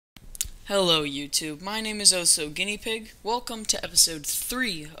Hello YouTube, my name is OsoGP. Welcome to episode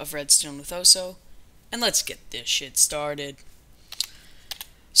 3 of Redstone with Oso, and let's get this shit started.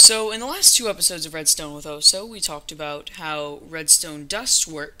 So in the last 2 episodes of Redstone with Oso, we talked about how redstone dust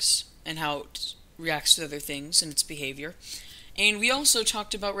works, and how it reacts to other things and its behavior. And we also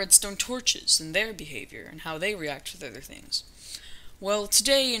talked about redstone torches and their behavior, and how they react with other things. Well,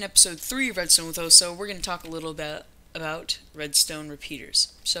 today in episode 3 of Redstone with Oso, we're going to talk a little bit about redstone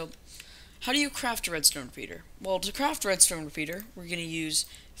repeaters. So, how do you craft a redstone repeater? Well, to craft a redstone repeater, we're going to use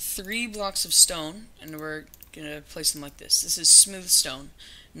 3 blocks of stone, and we're going to place them like this. This is smooth stone,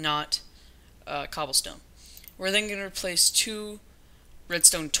 not cobblestone. We're then going to place 2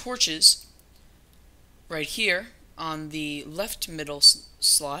 redstone torches right here on the left middle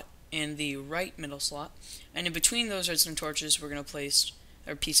slot and the right middle slot, and in between those redstone torches, we're going to place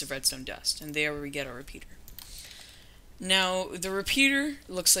a piece of redstone dust, and there we get our repeater. Now, the repeater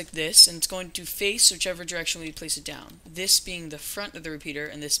looks like this, and it's going to face whichever direction we place it down. This being the front of the repeater,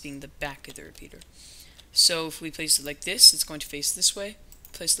 and this being the back of the repeater. So if we place it like this, it's going to face this way.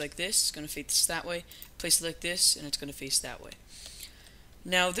 Place it like this, it's going to face that way. Place it like this, and it's going to face that way.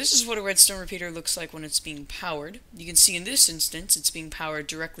 Now, this is what a redstone repeater looks like when it's being powered. You can see in this instance, it's being powered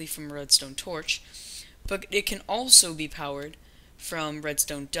directly from a redstone torch. But it can also be powered from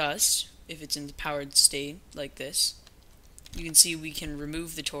redstone dust, if it's in the powered state, like this. You can see we can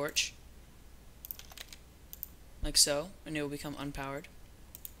remove the torch, like so, and it will become unpowered.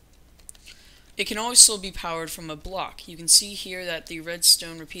 It can also be powered from a block. You can see here that the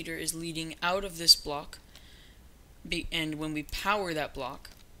redstone repeater is leading out of this block, and when we power that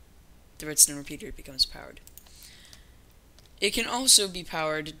block, the redstone repeater becomes powered. It can also be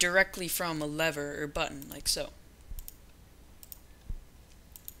powered directly from a lever or button, like so.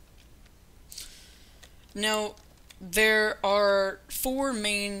 Now, there are 4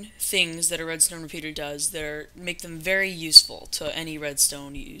 main things that a redstone repeater does that make them very useful to any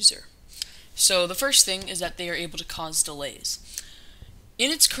redstone user. So the first thing is that they are able to cause delays.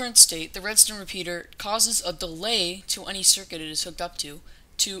 In its current state, the redstone repeater causes a delay to any circuit it is hooked up to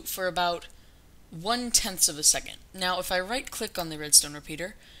for about 1/10 of a second. Now, if I right-click on the redstone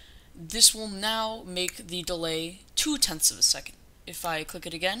repeater, this will now make the delay 2/10 of a second. If I click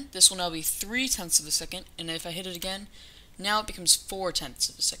it again, this will now be 3/10 of a second, and if I hit it again, now it becomes 4/10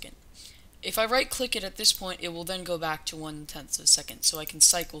 of a second. If I right-click it at this point, it will then go back to 1/10 of a second, so I can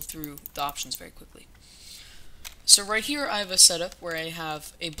cycle through the options very quickly. So right here I have a setup where I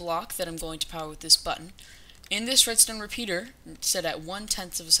have a block that I'm going to power with this button, and this redstone repeater, set at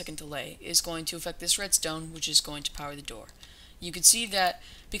 1/10 of a second delay, is going to affect this redstone, which is going to power the door. You can see that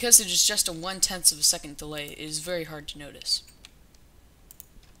because it is just a 1/10 of a second delay, it is very hard to notice.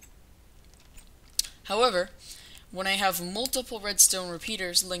 However, when I have multiple redstone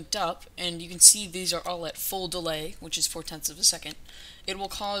repeaters linked up, and you can see these are all at full delay, which is 4/10 of a second, it will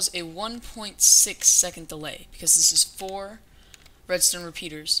cause a 1.6 second delay, because this is 4 redstone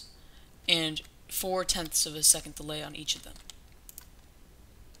repeaters and 4/10 of a second delay on each of them.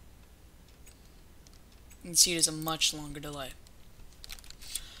 You can see it is a much longer delay.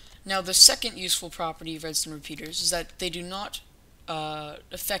 Now, the second useful property of redstone repeaters is that they do not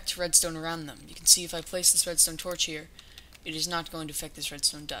affect redstone around them. You can see if I place this redstone torch here, it is not going to affect this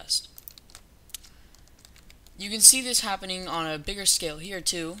redstone dust. You can see this happening on a bigger scale here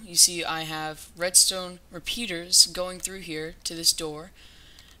too. You see I have redstone repeaters going through here to this door.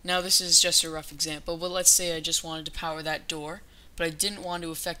 Now this is just a rough example, but let's say I just wanted to power that door, but I didn't want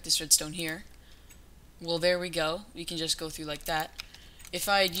to affect this redstone here. Well, there we go. We can just go through like that. If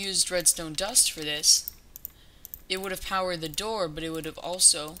I had used redstone dust for this, it would have powered the door, but it would have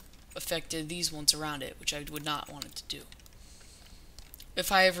also affected these ones around it, which I would not want it to do.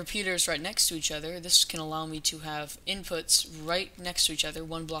 If I have repeaters right next to each other, this can allow me to have inputs right next to each other,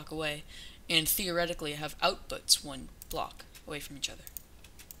 1 block away, and theoretically have outputs 1 block away from each other.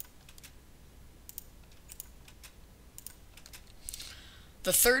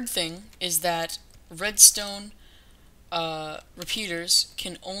 The third thing is that redstone repeaters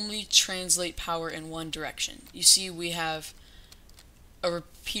can only translate power in one direction. You see, we have we have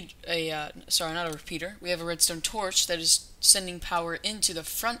a redstone torch that is sending power into the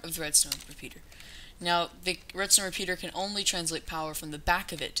front of the redstone repeater. Now, the redstone repeater can only translate power from the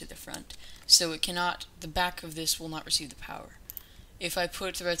back of it to the front, so the back of this will not receive the power. If I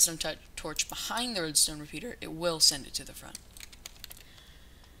put the redstone torch behind the redstone repeater, it will send it to the front.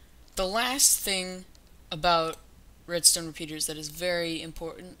 The last thing about redstone repeaters that is very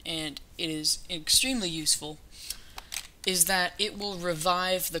important, and it is extremely useful, is that it will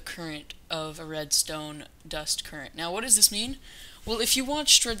revive the current of a redstone dust current. Now, what does this mean? Well, if you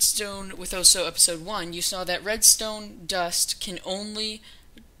watched Redstone with Oso episode 1, you saw that redstone dust can only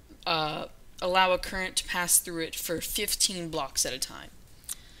allow a current to pass through it for 15 blocks at a time.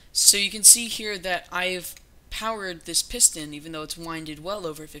 So you can see here that I've powered this piston even though it's winded well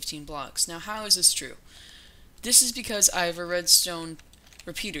over 15 blocks. Now, how is this true? This is because I have a redstone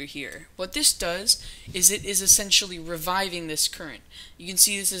repeater here. What this does is it is essentially reviving this current. You can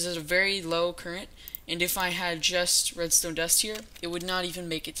see this is at a very low current, and if I had just redstone dust here, it would not even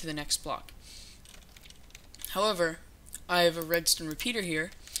make it to the next block. However, I have a redstone repeater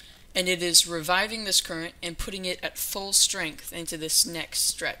here, and it is reviving this current and putting it at full strength into this next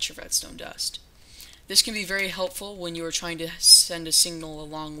stretch of redstone dust. This can be very helpful when you are trying to send a signal a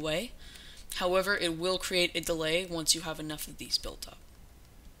long way. However, it will create a delay once you have enough of these built up.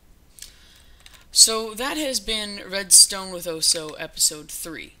 So that has been Redstone with Oso episode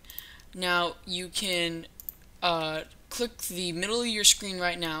 3. Now you can click the middle of your screen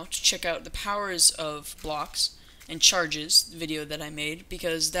right now to check out the powers of blocks and charges video that I made,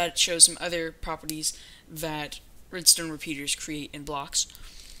 because that shows some other properties that redstone repeaters create in blocks.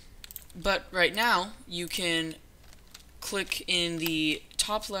 But right now you can click in the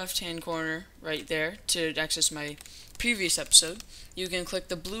top left hand corner right there to access my previous episode. You can click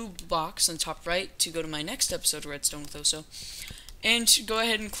the blue box on the top right to go to my next episode of Redstone with Oso. And go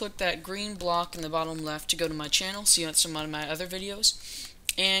ahead and click that green block in the bottom left to go to my channel, see some of my other videos.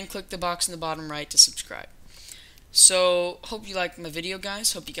 And click the box in the bottom right to subscribe. So, hope you liked my video,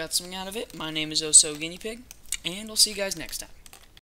 guys. Hope you got something out of it. My name is OsoGP, and I'll see you guys next time.